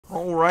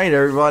Alright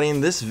everybody,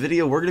 in this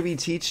video we're going to be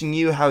teaching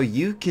you how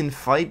you can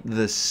fight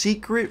the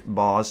secret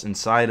boss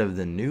inside of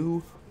the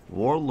new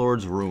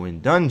Warlord's Ruin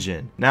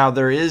dungeon. Now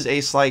there is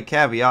a slight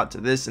caveat to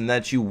this in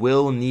that you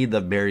will need the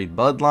buried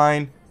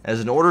bloodline,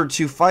 as in order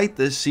to fight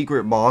this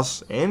secret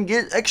boss and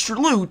get extra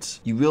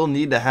loot, you will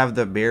need to have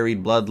the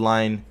buried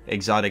bloodline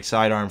exotic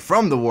sidearm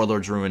from the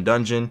Warlord's Ruin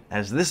dungeon,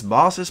 as this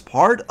boss is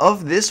part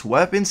of this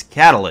weapon's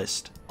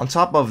catalyst. On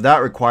top of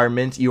that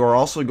requirement, you are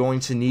also going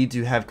to need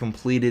to have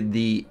completed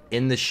the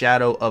In the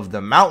Shadow of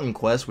the Mountain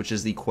quest, which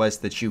is the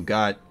quest that you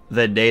got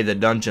the day the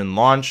dungeon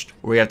launched,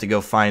 where you have to go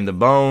find the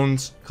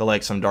bones,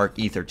 collect some dark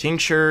ether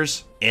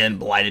tinctures, and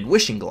blighted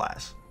wishing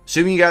glass.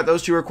 Assuming you got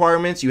those two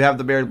requirements, you have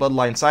the buried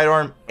bloodline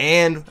sidearm,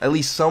 and at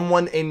least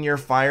someone in your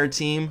fire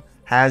team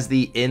has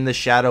the In the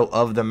Shadow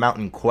of the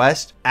Mountain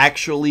quest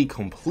actually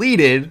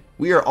completed,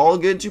 we are all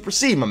good to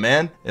proceed, my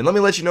man. And let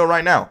me let you know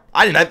right now,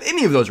 I didn't have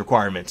any of those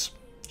requirements.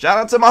 Shout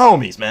out to my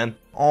homies, man.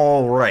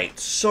 Alright,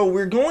 so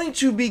we're going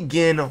to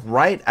begin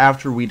right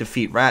after we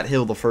defeat Rat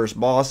Hill, the first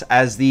boss,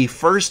 as the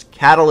first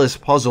catalyst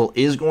puzzle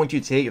is going to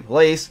take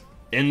place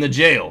in the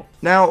jail.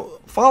 Now,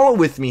 follow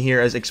with me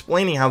here, as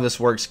explaining how this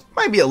works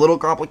might be a little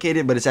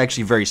complicated, but it's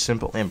actually very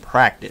simple in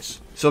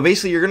practice. So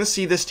basically, you're going to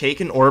see this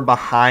taken orb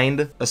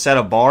behind a set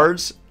of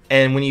bars,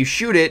 and when you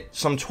shoot it,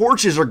 some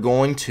torches are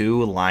going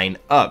to line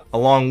up.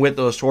 Along with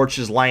those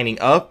torches lining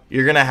up,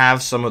 you're going to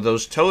have some of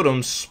those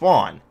totems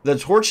spawn. The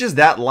torches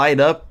that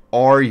light up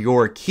are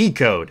your key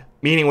code,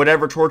 meaning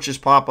whatever torches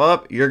pop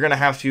up, you're going to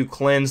have to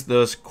cleanse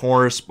those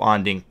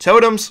corresponding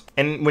totems.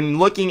 And when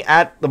looking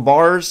at the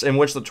bars in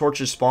which the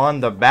torches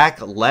spawn, the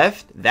back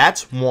left,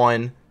 that's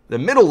 1. The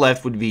middle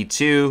left would be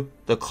 2.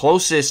 The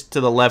closest to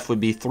the left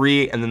would be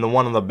 3, and then the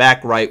one on the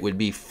back right would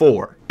be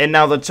 4. And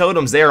now the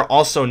totems, they are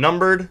also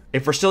numbered.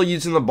 If we're still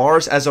using the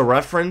bars as a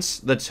reference,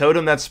 the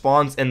totem that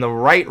spawns in the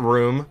right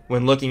room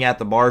when looking at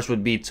the bars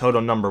would be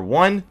totem number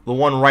 1. The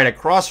one right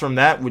across from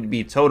that would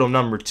be totem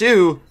number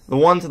 2. The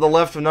one to the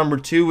left of number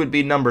 2 would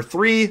be number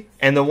 3.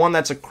 And the one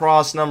that's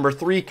across number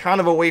 3, kind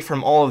of away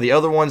from all of the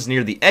other ones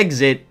near the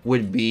exit,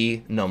 would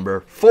be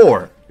number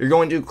 4. You're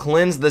going to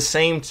cleanse the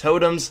same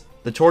totems.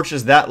 The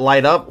torches that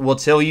light up will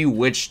tell you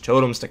which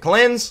totems to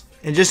cleanse.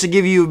 And just to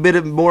give you a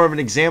bit more of an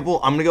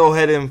example, I'm going to go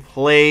ahead and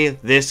play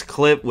this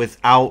clip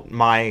without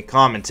my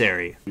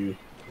commentary.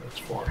 That's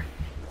far.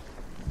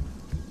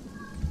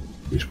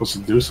 You're supposed to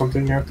do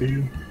something after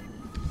you?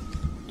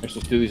 You're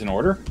supposed to do these in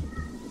order?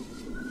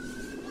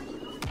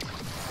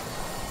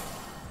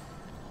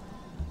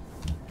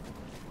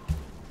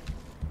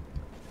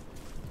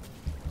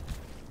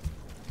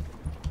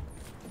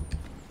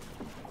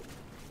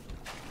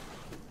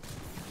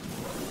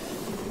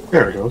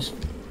 There it goes.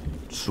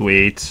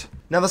 Sweet.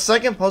 Now the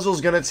second puzzle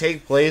is going to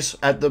take place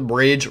at the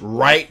bridge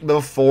right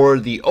before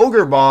the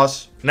ogre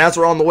boss. And as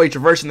we're on the way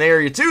traversing the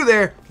area 2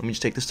 there, let me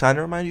just take this time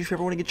to remind you, if you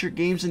ever want to get your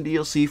games and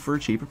DLC for a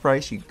cheaper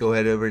price, you can go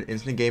ahead over to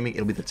Instant Gaming.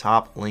 It'll be the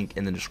top link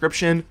in the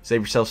description. Save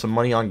yourself some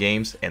money on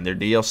games and their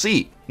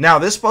DLC. Now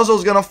this puzzle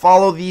is going to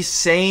follow the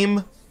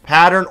same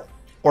pattern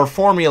or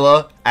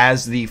formula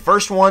as the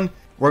first one.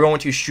 We're going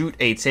to shoot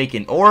a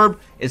taken orb.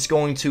 It's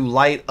going to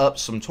light up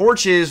some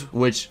torches,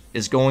 which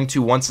is going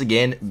to once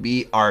again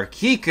be our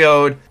key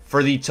code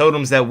for the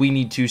totems that we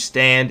need to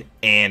stand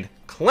and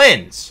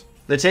cleanse.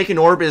 The taken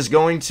orb is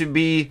going to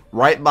be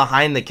right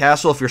behind the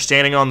castle. If you're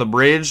standing on the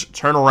bridge,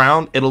 turn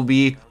around, it'll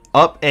be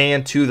up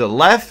and to the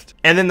left.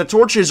 And then the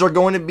torches are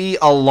going to be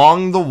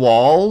along the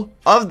wall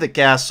of the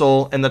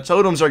castle, and the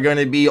totems are going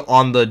to be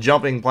on the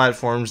jumping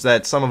platforms,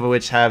 that some of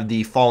which have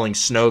the falling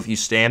snow if you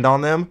stand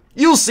on them.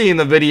 You'll see in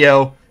the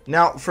video.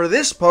 Now for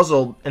this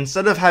puzzle,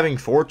 instead of having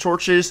 4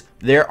 torches,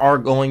 there are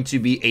going to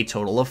be a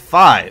total of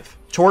 5.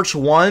 Torch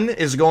 1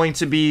 is going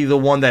to be the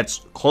one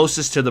that's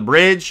closest to the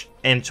bridge,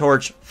 and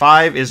torch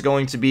 5 is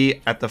going to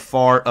be at the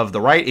far of the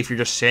right if you're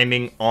just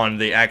standing on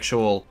the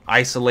actual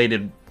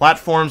isolated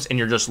platforms and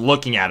you're just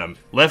looking at them.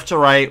 Left to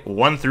right,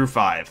 1 through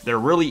 5. They're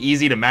really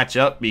easy to match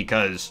up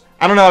because,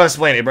 I don't know how to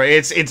explain it, but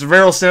it's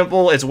very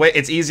simple.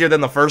 It's easier than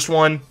the first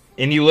one.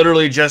 And you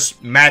literally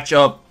just match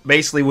up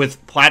basically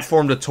with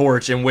platform to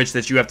torch in which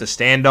that you have to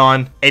stand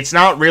on. It's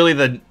not really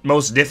the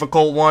most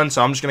difficult one,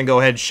 so I'm just going to go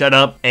ahead, shut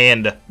up,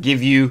 and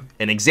give you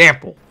an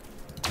example.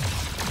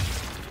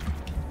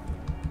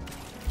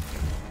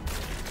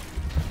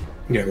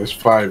 Yeah, there's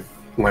 5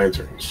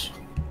 lanterns.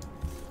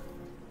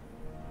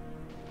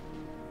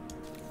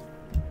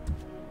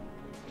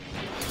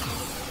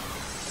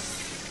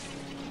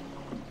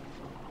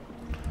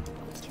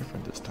 It's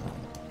different this time.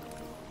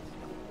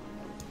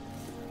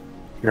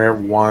 You're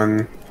at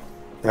 1,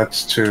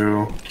 that's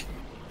 2,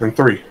 and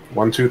 3.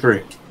 1, 2,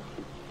 3.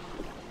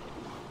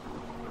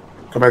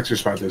 Go back to your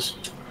spot, this.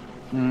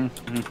 Did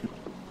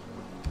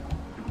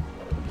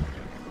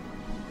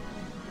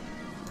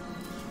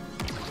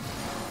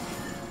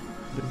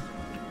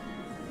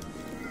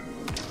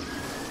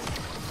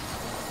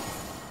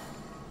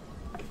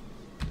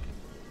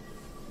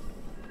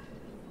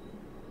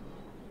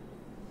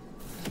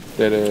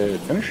it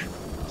finish?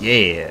 Yeah.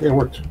 Yeah, it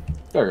worked.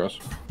 There it goes.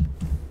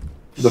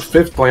 The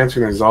 5th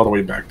lantern is all the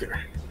way back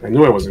there. I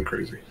knew I wasn't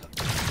crazy.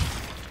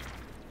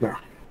 No.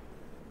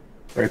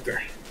 Right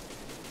there.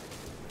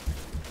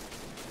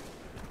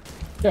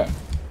 Yeah.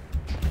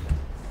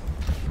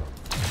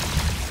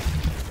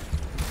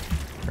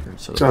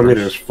 So Tell me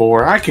there's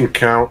 4. I can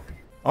count.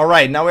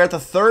 Alright, now we're at the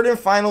third and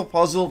final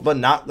puzzle, but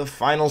not the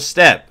final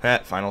step.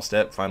 Final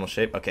step, final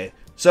shape. Okay.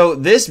 So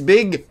this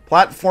big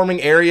platforming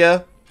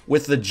area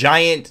with the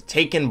giant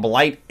taken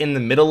blight in the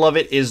middle of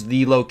it is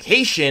the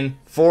location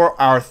for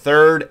our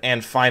third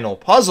and final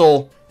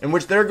puzzle, in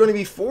which there are going to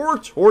be 4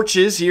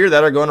 torches here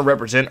that are going to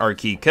represent our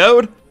key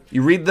code.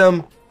 You read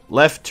them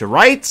left to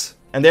right,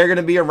 and they're going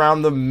to be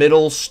around the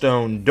middle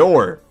stone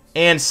door.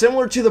 And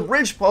similar to the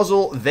bridge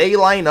puzzle, they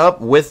line up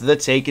with the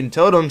taken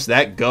totems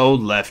that go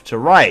left to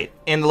right.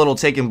 And the little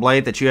taken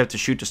blight that you have to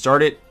shoot to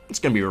start it, it's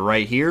going to be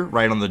right here,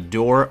 right on the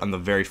door on the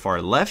very far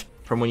left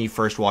from when you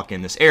first walk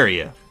in this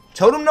area.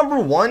 Totem number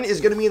 1 is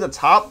going to be in the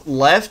top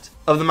left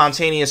of the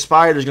Mountainous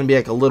Spire. There's going to be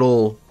like a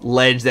little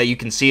ledge that you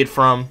can see it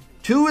from.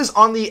 2 is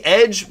on the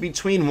edge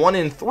between 1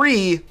 and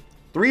 3.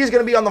 3 is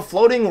going to be on the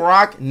floating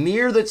rock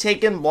near the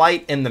taken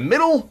blight in the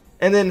middle.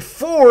 And then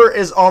 4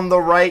 is on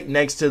the right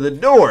next to the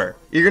door.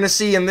 You're going to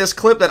see in this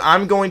clip that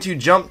I'm going to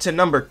jump to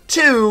number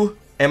 2.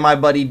 And my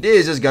buddy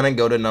Diz is going to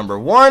go to number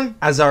 1.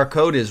 As our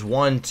code is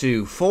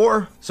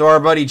 124. So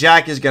our buddy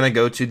Jack is going to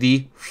go to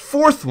the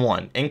 4th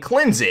one and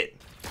cleanse it.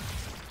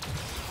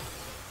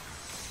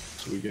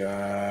 So we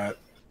got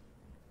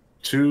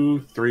 2,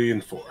 3,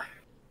 and 4.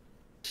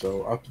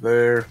 So up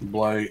there,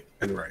 blight,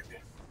 and right.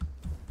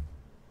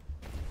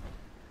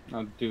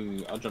 I'll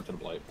jump to the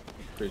blight.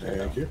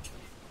 Thank you.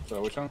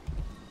 So which one?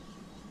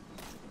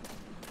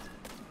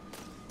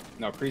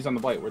 No, Kree's on the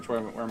blight. Where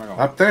am I going?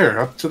 Up there,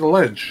 up to the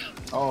ledge.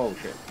 Oh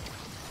shit.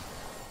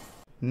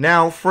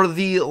 Now, for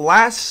the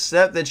last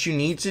step that you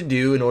need to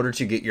do in order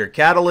to get your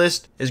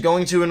catalyst is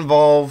going to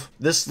involve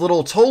this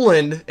little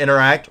Toland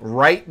interact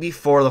right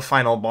before the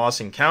final boss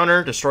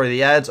encounter. Destroy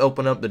the ads,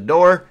 open up the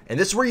door, and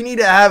this is where you need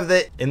to have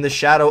the In the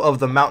Shadow of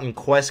the Mountain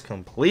quest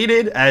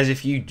completed, as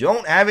if you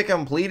don't have it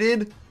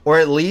completed, or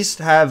at least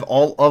have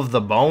all of the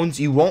bones,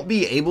 you won't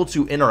be able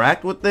to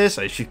interact with this.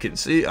 As you can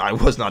see, I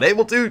was not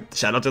able to.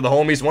 Shout out to the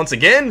homies once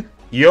again.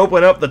 You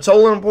open up the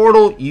Toland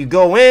portal, you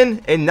go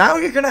in, and now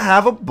you're going to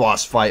have a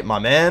boss fight, my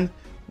man.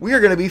 We are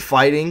going to be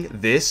fighting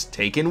this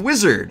Taken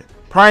Wizard.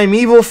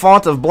 Primeval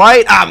Font of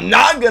Blight. I'm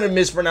not going to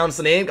mispronounce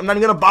the name. I'm not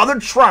even going to bother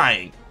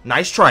trying.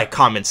 Nice try,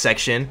 comment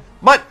section.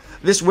 But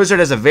this wizard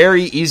has a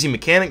very easy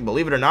mechanic.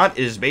 Believe it or not,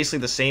 it is basically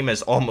the same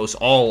as almost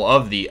all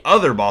of the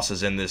other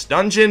bosses in this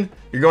dungeon.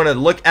 You're going to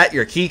look at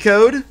your key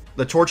code.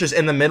 The torches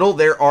in the middle,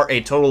 there are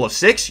a total of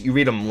 6. You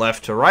read them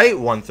left to right,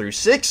 1 through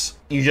 6.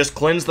 You just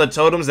cleanse the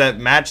totems that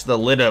match the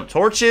lit up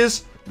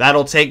torches.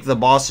 That'll take the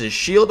boss's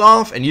shield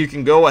off, and you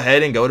can go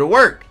ahead and go to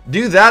work.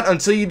 Do that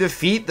until you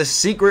defeat the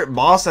secret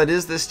boss that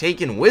is this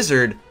Taken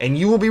Wizard, and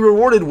you will be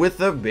rewarded with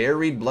the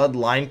Buried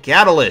Bloodline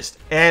Catalyst.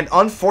 And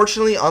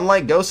unfortunately,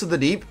 unlike Ghosts of the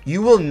Deep,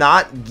 you will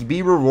not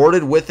be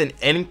rewarded with an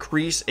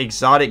increased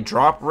exotic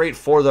drop rate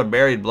for the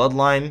Buried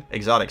Bloodline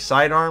exotic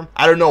sidearm.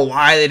 I don't know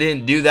why they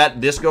didn't do that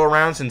this go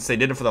around, since they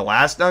did it for the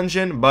last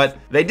dungeon, but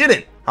they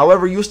didn't.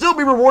 However, you'll still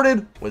be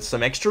rewarded with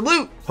some extra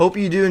loot. Hope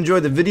you do enjoy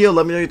the video.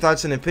 Let me know your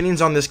thoughts and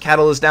opinions on this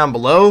catalyst down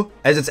below,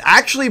 as it's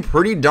actually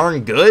pretty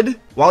darn good.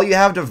 While you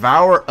have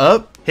Devour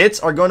up,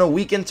 hits are going to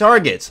weaken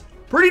targets.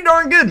 Pretty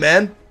darn good,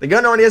 man. The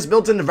gun already has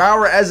built-in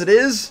Devour as it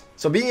is,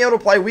 so being able to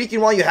apply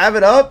weaken while you have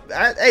it up,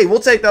 hey, we'll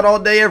take that all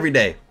day, every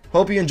day.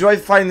 Hope you enjoyed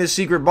fighting this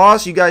secret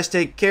boss. You guys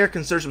take care,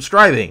 consider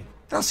subscribing.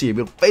 I'll see you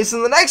beautiful face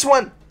in the next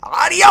one.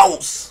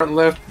 Adios! Front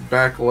left,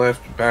 back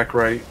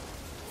right,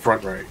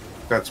 front right.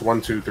 That's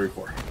 1, 2, 3,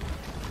 4.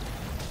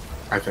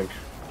 I think.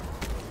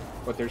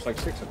 But there's like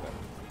 6 of them.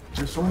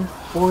 There's only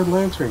 4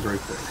 lanterns right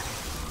there.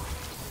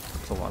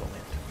 That's a lot of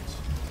lanterns.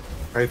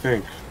 I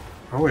think.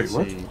 Oh wait,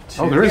 what? See,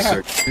 Oh, there is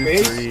 6. 2,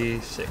 3,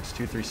 6.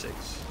 2, 3, 6.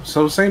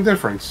 So same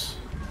difference.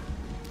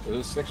 Is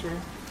this 6 right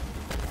here?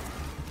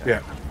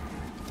 Yeah.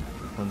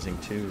 Cleansing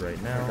 2 right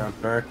I now.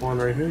 got back one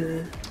right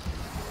here.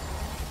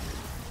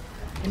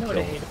 You know what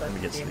I hate about Let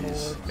me get the some Game of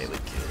these Awards? melee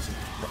kills and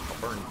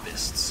burn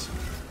fists.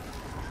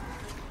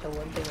 The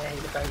one thing I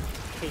hated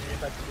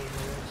about the Game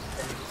Awards is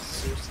that it's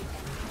seriously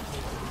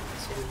making me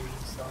consider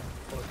reinstalling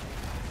Fortnite.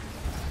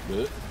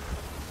 Good.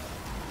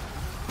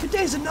 Your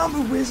day's a number,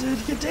 wizard.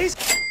 Your day's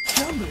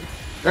a number.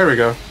 There we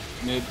go.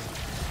 Mid.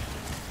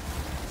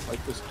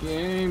 Like this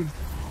game.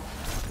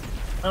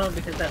 Oh,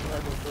 because that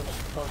level was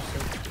also...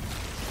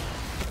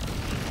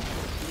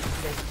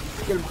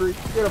 Get him, Kree.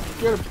 Get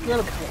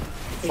him.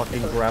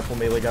 Fucking grapple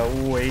melee got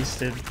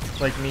wasted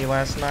like me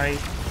last night.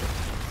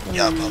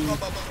 Yeah,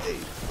 hey.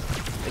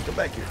 Hey, come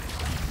back here.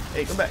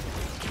 Hey, come back.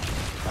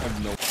 I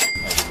have no idea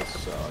this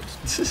sucks.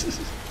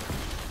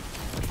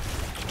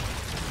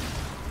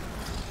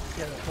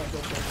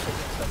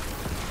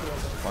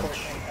 Punch.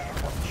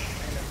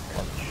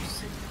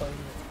 Oh,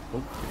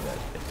 look at that.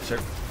 Hit, sir.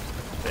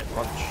 Hit,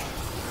 punch.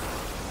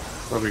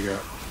 What do we got?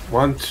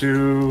 1,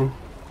 2,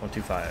 1,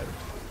 2, 5.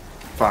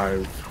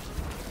 5.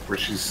 Where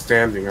she's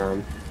standing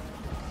on.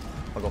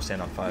 I'll go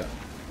stand on 5.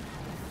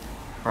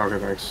 Okay,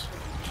 thanks.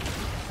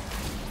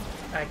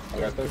 I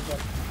got this.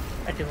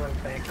 I do want to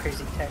play a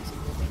crazy taxi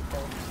movie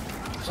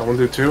though. Someone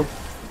do 2?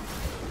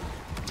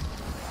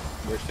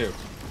 Where's 2?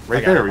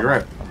 Right there, you're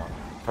right.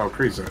 Oh,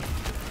 Kree's there.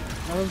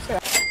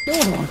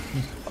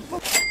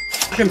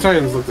 Fucking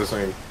Titans look the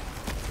same.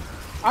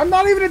 I'm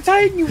not even a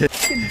Titan, you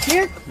fucking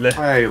dick!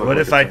 Hey, look What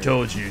like if a I Titan.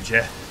 told you,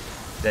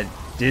 Jeff, that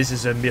this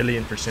is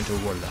 1,000,000%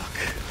 a warlock?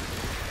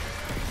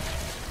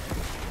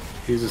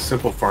 He's a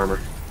simple farmer.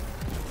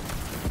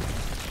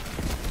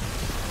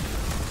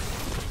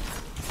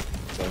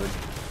 I'm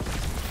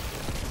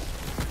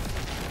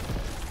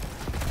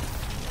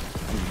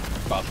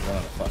about to run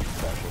out of fucking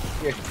special.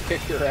 Yeah,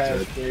 kick your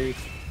ass, dude.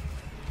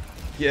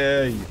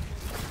 Yay!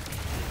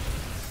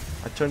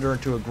 I turned her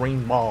into a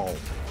green ball.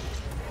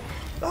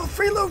 Oh,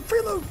 freeload,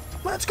 freeload!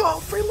 Let's go,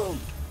 freeload!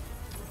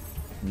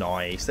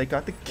 Nice, they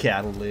got the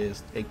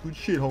catalyst. Hey, good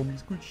shit,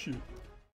 homies, good shit.